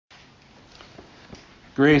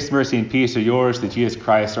Grace, mercy, and peace are yours through Jesus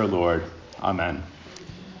Christ our Lord. Amen.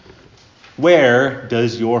 Where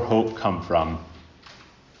does your hope come from?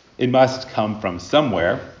 It must come from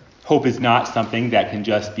somewhere. Hope is not something that can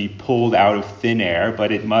just be pulled out of thin air,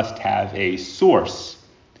 but it must have a source.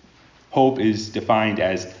 Hope is defined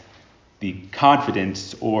as the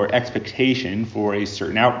confidence or expectation for a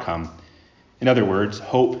certain outcome. In other words,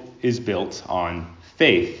 hope is built on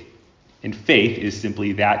faith. And faith is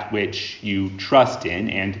simply that which you trust in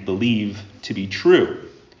and believe to be true.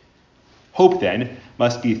 Hope then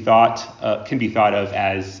can be thought of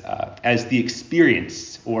as the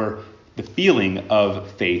experience or the feeling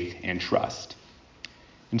of faith and trust.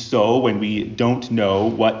 And so when we don't know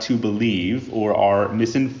what to believe or are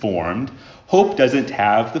misinformed, hope doesn't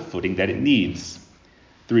have the footing that it needs.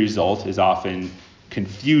 The result is often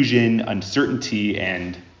confusion, uncertainty,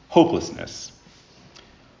 and hopelessness.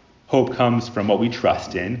 Hope comes from what we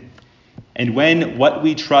trust in, and when what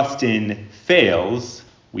we trust in fails,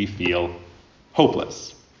 we feel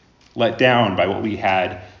hopeless, let down by what we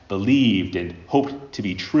had believed and hoped to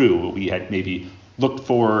be true, what we had maybe looked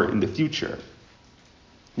for in the future.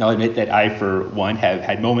 Now, I'll admit that I, for one, have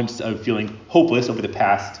had moments of feeling hopeless over the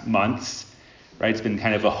past months, right? It's been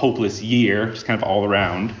kind of a hopeless year, just kind of all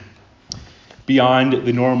around. Beyond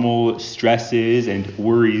the normal stresses and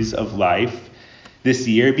worries of life, this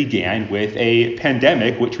year began with a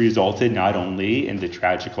pandemic which resulted not only in the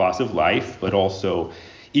tragic loss of life, but also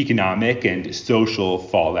economic and social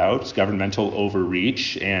fallout, governmental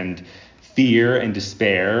overreach, and fear and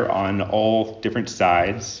despair on all different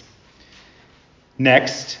sides.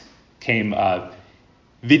 Next came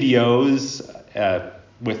videos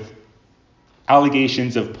with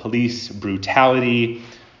allegations of police brutality,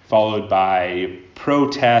 followed by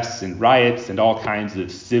protests and riots and all kinds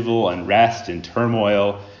of civil unrest and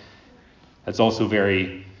turmoil. That's also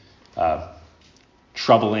very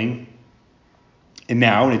troubling. And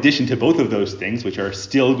now, in addition to both of those things, which are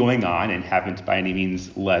still going on and haven't by any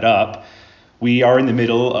means let up, we are in the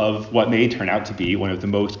middle of what may turn out to be one of the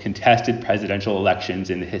most contested presidential elections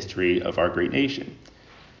in the history of our great nation.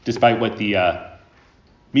 Despite what the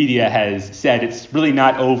media has said, it's really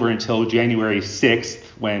not over until January 6th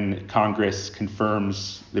when Congress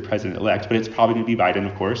confirms the president-elect, but it's probably going to be Biden,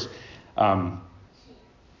 of course. But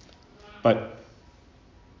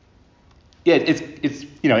yeah, it's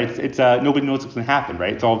nobody knows what's going to happen,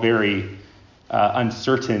 right? It's all very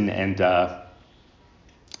uncertain and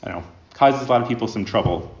causes a lot of people some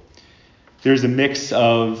trouble. There's a mix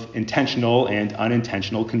of intentional and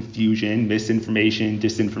unintentional confusion, misinformation,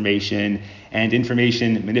 disinformation, and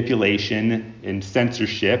information manipulation and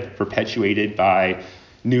censorship perpetuated by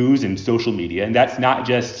news and social media. And that's not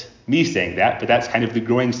just me saying that, but that's kind of the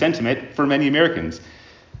growing sentiment for many Americans.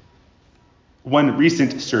 One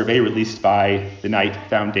recent survey released by the Knight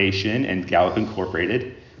Foundation and Gallup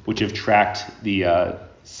Incorporated, which have tracked the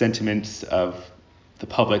sentiments of the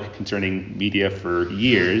public concerning media for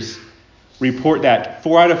years, report that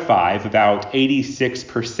 4 out of 5, about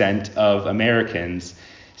 86% of Americans,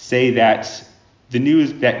 say that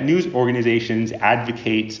news organizations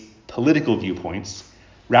advocate political viewpoints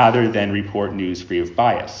rather than report news free of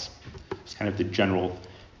bias. It's kind of the general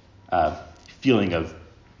feeling of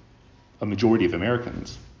a majority of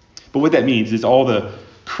Americans. But what that means is all the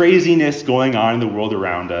craziness going on in the world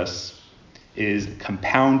around us is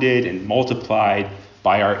compounded and multiplied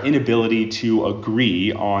by our inability to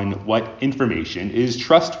agree on what information is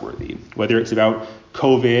trustworthy, whether it's about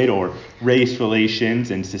COVID or race relations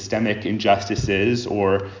and systemic injustices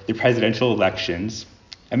or the presidential elections.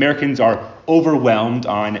 Americans are overwhelmed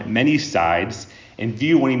on many sides and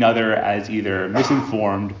view one another as either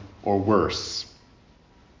misinformed or worse.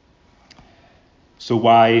 So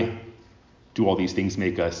why do all these things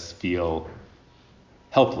make us feel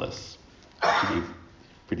helpless? To be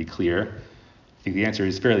pretty clear, I think the answer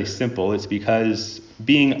is fairly simple. It's because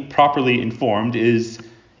being properly informed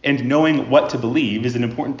and knowing what to believe is an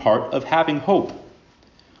important part of having hope.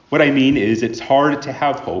 What I mean is it's hard to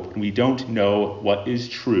have hope when we don't know what is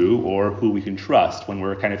true or who we can trust, when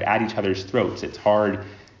we're kind of at each other's throats. It's hard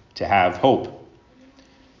to have hope.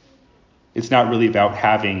 It's not really about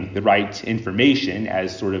having the right information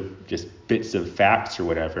as sort of just bits of facts or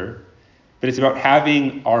whatever, but it's about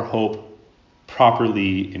having our hope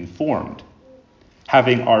properly informed,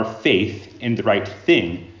 having our faith in the right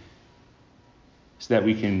thing so that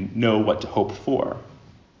we can know what to hope for.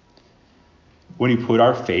 When we put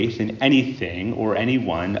our faith in anything or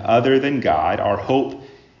anyone other than God, our hope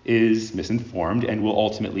is misinformed and will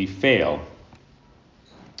ultimately fail.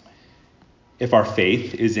 If our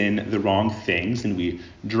faith is in the wrong things and we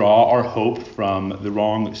draw our hope from the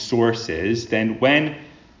wrong sources, then when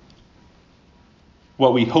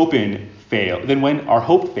what we hope in fail, then when our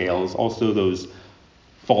hope fails, also those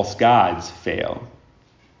false gods fail.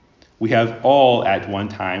 We have all at one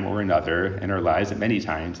time or another in our lives, at many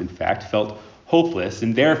times, in fact, felt hopeless,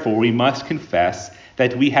 and therefore we must confess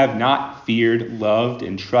that we have not feared, loved,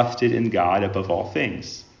 and trusted in God above all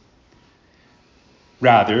things.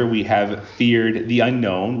 Rather, we have feared the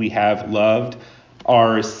unknown. We have loved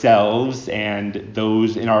ourselves and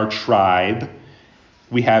those in our tribe.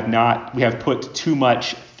 We have put too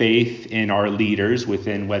much faith in our leaders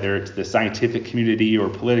within, whether it's the scientific community or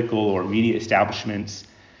political or media establishments.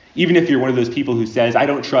 Even if you're one of those people who says, I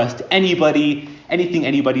don't trust anybody, anything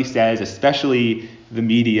anybody says, especially the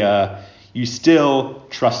media, you still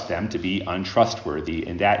trust them to be untrustworthy,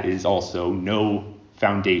 and that is also no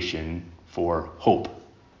foundation for hope.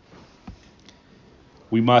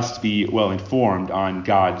 We must be well informed on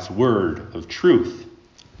God's word of truth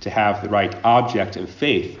to have the right object of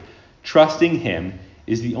faith. Trusting him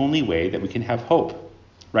is the only way that we can have hope,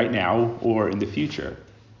 right now or in the future.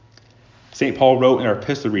 St. Paul wrote in our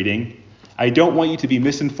epistle reading, I don't want you to be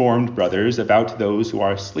misinformed, brothers, about those who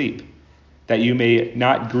are asleep, that you may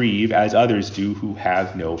not grieve as others do who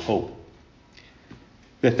have no hope.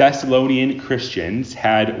 The Thessalonian Christians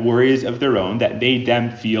had worries of their own that made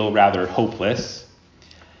them feel rather hopeless.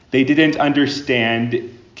 They didn't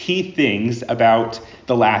understand key things about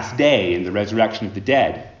the last day and the resurrection of the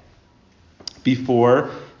dead.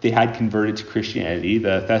 Before they had converted to Christianity,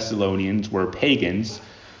 the Thessalonians were pagans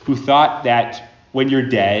who thought that when you're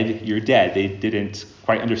dead, you're dead. They didn't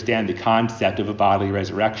quite understand the concept of a bodily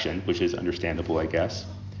resurrection, which is understandable, I guess.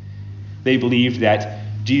 They believed that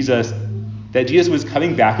Jesus was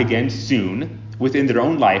coming back again soon, within their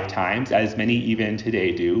own lifetimes, as many even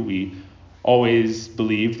today do. We always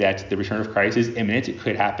believe that the return of Christ is imminent. It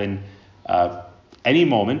could happen any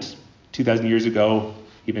moment, 2,000 years ago,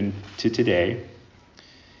 even to today.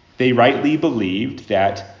 They rightly believed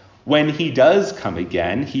that when he does come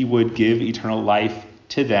again, he would give eternal life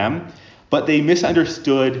to them, but they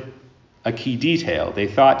misunderstood a key detail. They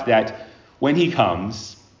thought that when he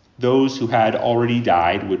comes, those who had already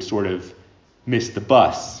died would sort of miss the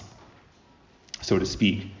bus, so to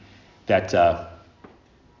speak. That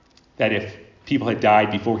if people had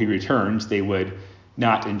died before he returns, they would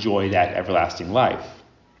not enjoy that everlasting life.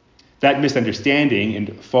 That misunderstanding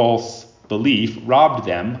and false belief robbed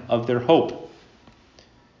them of their hope.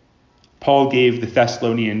 Paul gave the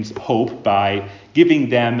Thessalonians hope by giving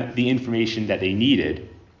them the information that they needed.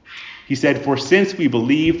 He said, for since we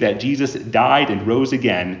believe that Jesus died and rose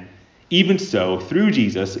again, even so, through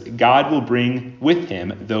Jesus, God will bring with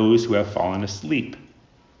him those who have fallen asleep.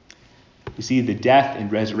 You see, the death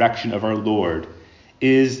and resurrection of our Lord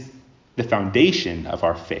is the foundation of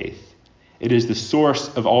our faith. It is the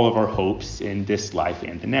source of all of our hopes in this life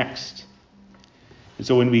and the next. And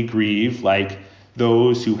so when we grieve like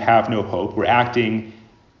those who have no hope, we're acting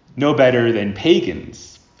no better than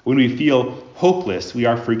pagans. When we feel hopeless, we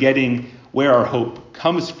are forgetting where our hope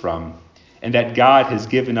comes from, and that God has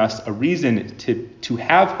given us a reason to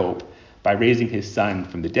have hope by raising his Son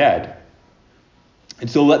from the dead. And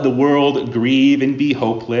so let the world grieve and be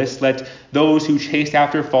hopeless. Let those who chase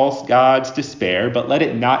after false gods despair, but let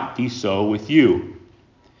it not be so with you.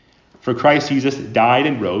 For Christ Jesus died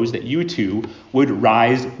and rose that you too would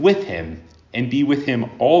rise with him and be with him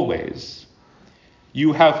always.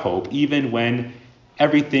 You have hope even when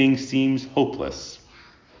everything seems hopeless.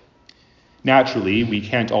 Naturally, we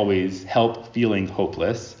can't always help feeling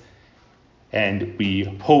hopeless, and we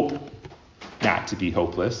hope not to be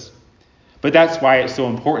hopeless. But that's why it's so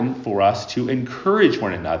important for us to encourage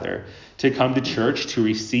one another to come to church, to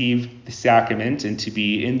receive the sacrament, and to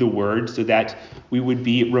be in the Word so that we would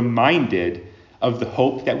be reminded of the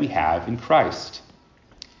hope that we have in Christ.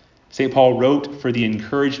 St. Paul wrote for the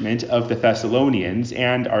encouragement of the Thessalonians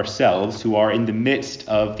and ourselves who are in the midst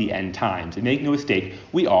of the end times. And make no mistake,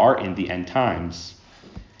 we are in the end times.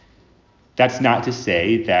 That's not to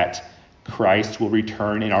say that Christ will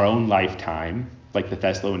return in our own lifetime, like the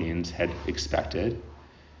Thessalonians had expected,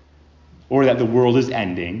 or that the world is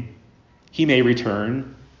ending. He may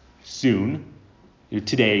return soon,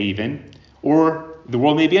 today even, or the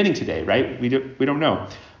world may be ending today, right? We don't know.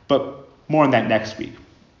 But more on that next week.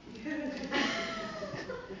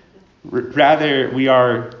 Rather, we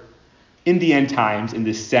are in the end times in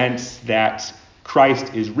the sense that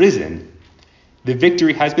Christ is risen. The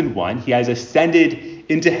victory has been won. He has ascended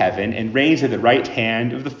into heaven and reigns at the right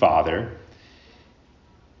hand of the Father.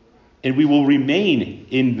 And we will remain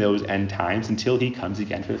in those end times until he comes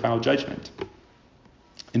again for the final judgment.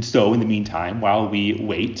 And so, in the meantime, while we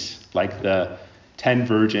wait, like the 10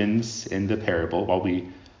 virgins in the parable, while we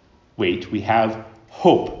wait, we have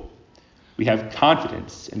hope. We have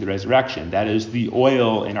confidence in the resurrection. That is the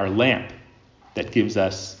oil in our lamp that gives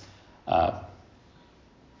us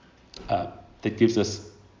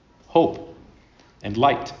hope and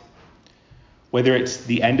light. Whether it's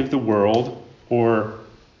the end of the world or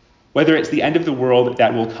whether it's the end of the world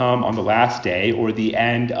that will come on the last day, or the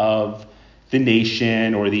end of the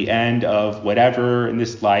nation, or the end of whatever in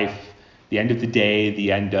this life, the end of the day,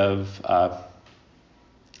 the end of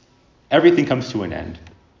everything comes to an end.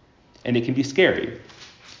 And it can be scary.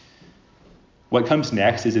 What comes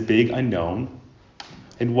next is a big unknown,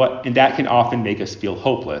 and that can often make us feel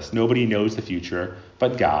hopeless. Nobody knows the future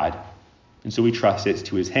but God, and so we trust it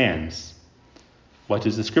to his hands. What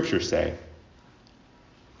does the scripture say?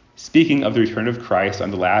 Speaking of the return of Christ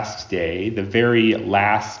on the last day, the very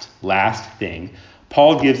last thing,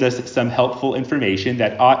 Paul gives us some helpful information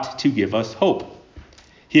that ought to give us hope.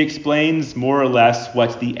 He explains more or less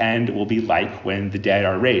what the end will be like when the dead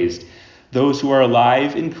are raised. Those who are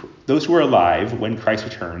alive when Christ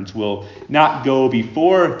returns will not go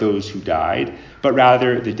before those who died, but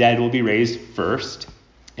rather the dead will be raised first,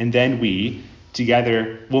 and then we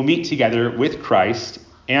will meet together with Christ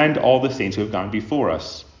and all the saints who have gone before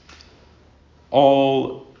us.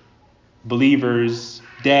 All believers,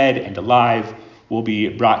 dead and alive, will be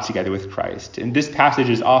brought together with Christ. And this passage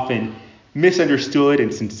is often misunderstood and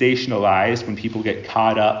sensationalized when people get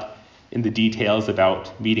caught up in the details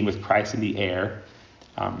about meeting with Christ in the air.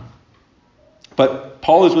 But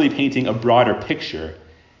Paul is really painting a broader picture,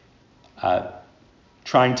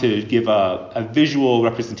 trying to give a visual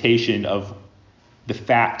representation of the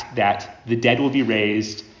fact that the dead will be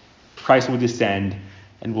raised, Christ will descend,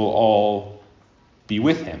 and we'll all be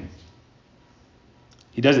with him.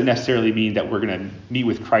 He doesn't necessarily mean that we're going to meet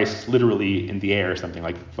with Christ literally in the air or something,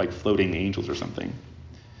 like floating angels or something.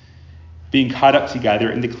 Being caught up together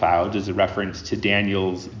in the clouds is a reference to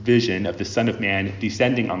Daniel's vision of the Son of Man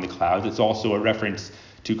descending on the clouds. It's also a reference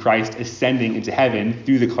to Christ ascending into heaven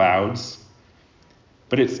through the clouds.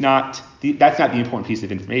 But that's not the important piece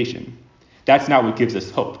of information. That's not what gives us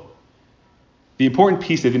hope. The important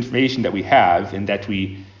piece of information that we have and that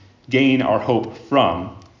we gain our hope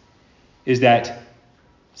from is that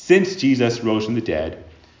since Jesus rose from the dead,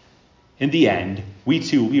 in the end, we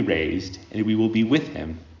too will be raised and we will be with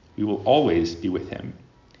him. We will always be with him.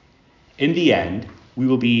 In the end, we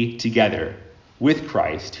will be together with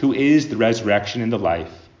Christ, who is the resurrection and the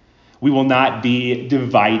life. We will not be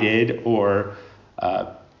divided or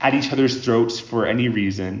at each other's throats for any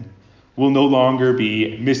reason. We'll no longer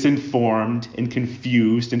be misinformed and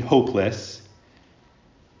confused and hopeless.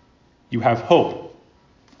 You have hope.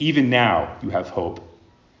 Even now, you have hope.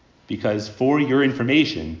 Because for your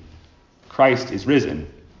information, Christ is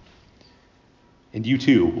risen. And you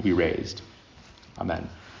too will be raised. Amen.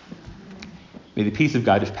 May the peace of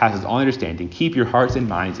God, which passes all understanding, keep your hearts and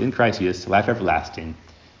minds in Christ Jesus to life everlasting.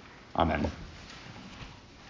 Amen.